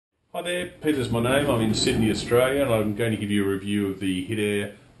Hi there, Peter's my name. I'm in Sydney, Australia, and I'm going to give you a review of the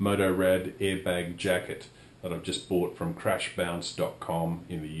Hitair Motorrad Airbag jacket that I've just bought from crashbounce.com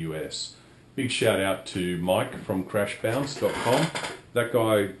in the US. Big shout out to Mike from crashbounce.com. That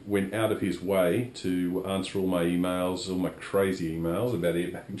guy went out of his way to answer all my emails, all my crazy emails about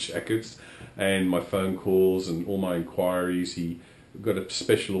airbag jackets, and my phone calls and all my inquiries. He got a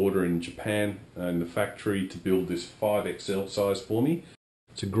special order in Japan in the factory to build this 5XL size for me.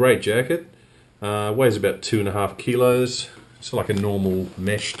 It's a great jacket, weighs about 2.5 kilos. It's like a normal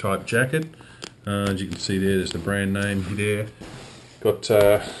mesh type jacket. As you can see there's the brand name Hitair. Got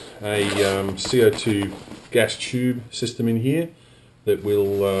a CO2 gas tube system in here that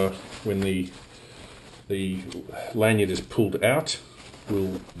will, when the lanyard is pulled out,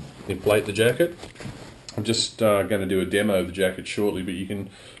 will inflate the jacket. I'm just going to do a demo of the jacket shortly, but you can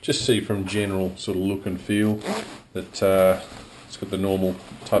just see from general sort of look and feel that it's got the normal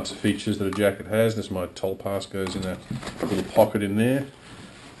types of features that a jacket has. This my toll pass goes in a little pocket in there,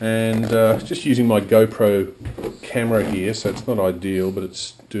 and just using my GoPro camera here, so it's not ideal, but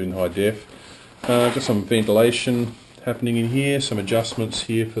it's doing high def. Got some ventilation happening in here, some adjustments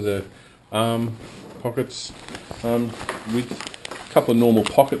here for the arm pockets, with a couple of normal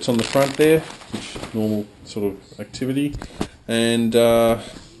pockets on the front there, which is normal sort of activity, and at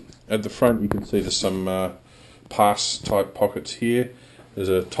the front you can see there's some pass type pockets here. There's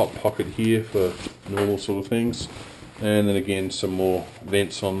a top pocket here for normal sort of things, and then again some more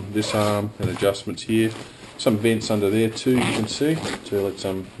vents on this arm and adjustments here. Some vents under there too, you can see, to let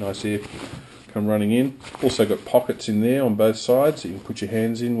some nice air come running in. Also got pockets in there on both sides that you can put your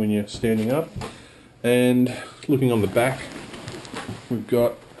hands in when you're standing up. And looking on the back, we've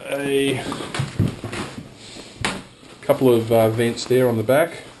got a couple of vents there on the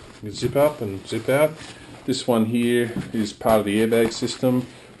back. You can zip up and zip out. This one here is part of the airbag system.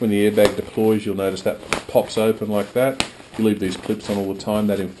 When the airbag deploys, you'll notice that pops open like that. You leave these clips on all the time.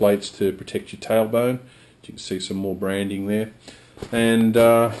 That inflates to protect your tailbone. You can see some more branding there. And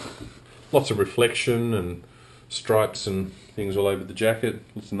lots of reflection and stripes and things all over the jacket.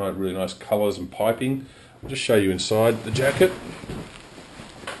 Lots of really nice colours and piping. I'll just show you inside the jacket.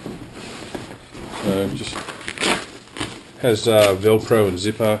 Just has Velcro and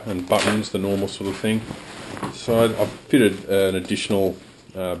zipper and buttons, the normal sort of thing. So I've fitted an additional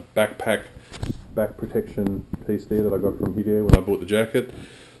back protection piece there that I got from Hitair when I bought the jacket.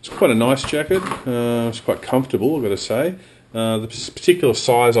 It's quite a nice jacket. It's quite comfortable, I've got to say. The particular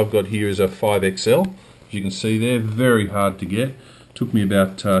size I've got here is a 5XL. As you can see there, very hard to get. Took me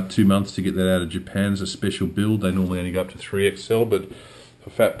about 2 months to get that out of Japan as a special build. They normally only go up to 3XL, but for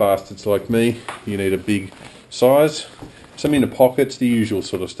fat bastards like me, you need a big size. Some inner pockets, the usual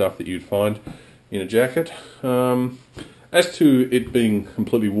sort of stuff that you'd find in a jacket. As to it being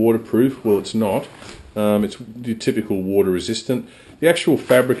completely waterproof, well, it's not. It's the typical water resistant. The actual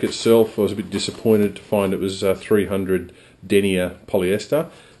fabric itself, I was a bit disappointed to find it was 300 denier polyester,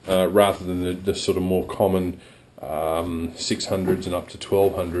 rather than the sort of more common 600s and up to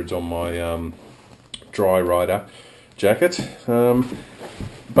 1200s on my dry rider jacket.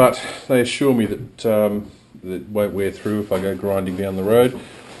 But they assure me that that won't wear through if I go grinding down the road.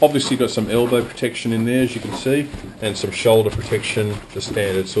 Obviously got some elbow protection in there, as you can see, and some shoulder protection, the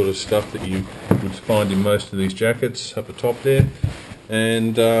standard sort of stuff that you would find in most of these jackets up the top there.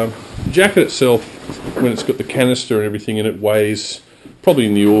 And the jacket itself, when it's got the canister and everything in it, weighs probably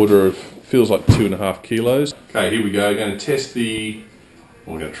in the order of, feels like 2.5 kilos. Okay, here we go. We're going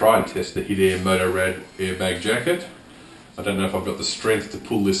to try and test the Hitair Motorrad Airbag jacket. I don't know if I've got the strength to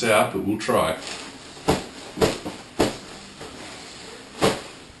pull this out, but we'll try.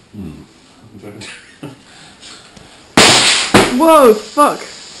 Whoa, fuck!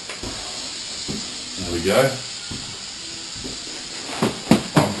 There we go.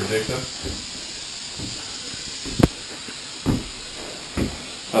 Arm protector.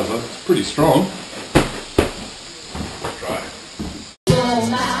 Oh, it's pretty strong. Try it.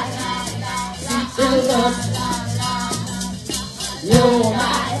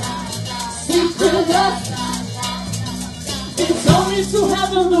 It's only to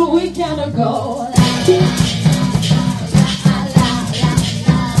heaven the weekend ago.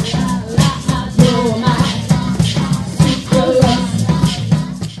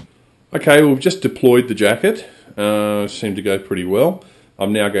 Okay, we've just deployed the jacket. Seemed to go pretty well.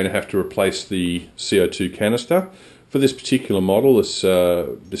 I'm now going to have to replace the CO2 canister. For this particular model, this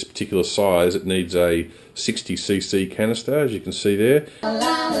particular size, it needs a 60cc canister, as you can see there.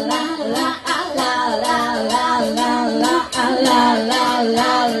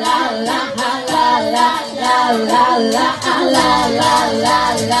 You're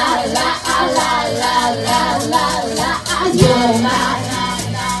my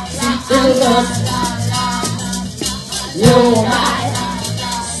secret love. You're my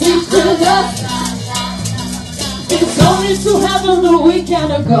secret love. It's only to heaven a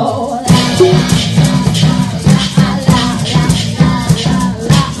weekend ago. You're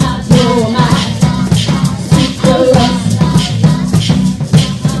my secret love.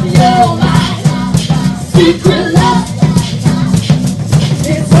 You're my secret love.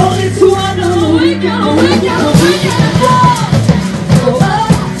 It's only to heaven a weekend ago.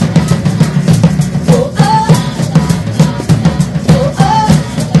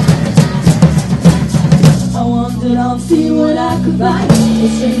 I'll see what I could find. The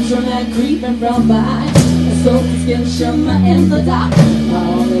strange from that creeping from behind. A soul skin shimmer in the dark. My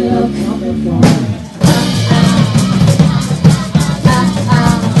only love coming from.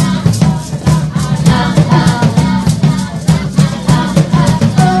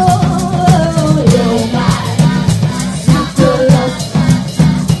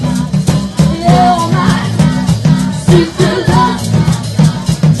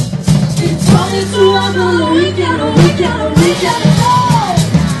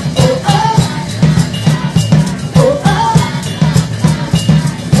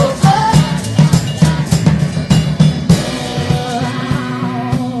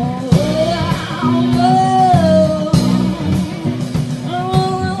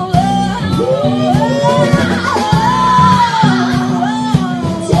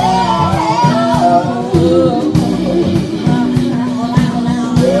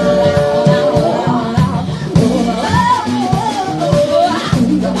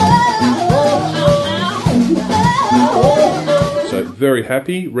 Very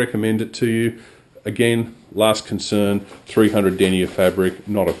happy, recommend it to you. Again, last concern, 300 denier fabric,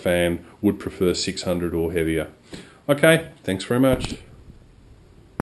 not a fan, would prefer 600 or heavier. Okay, thanks very much.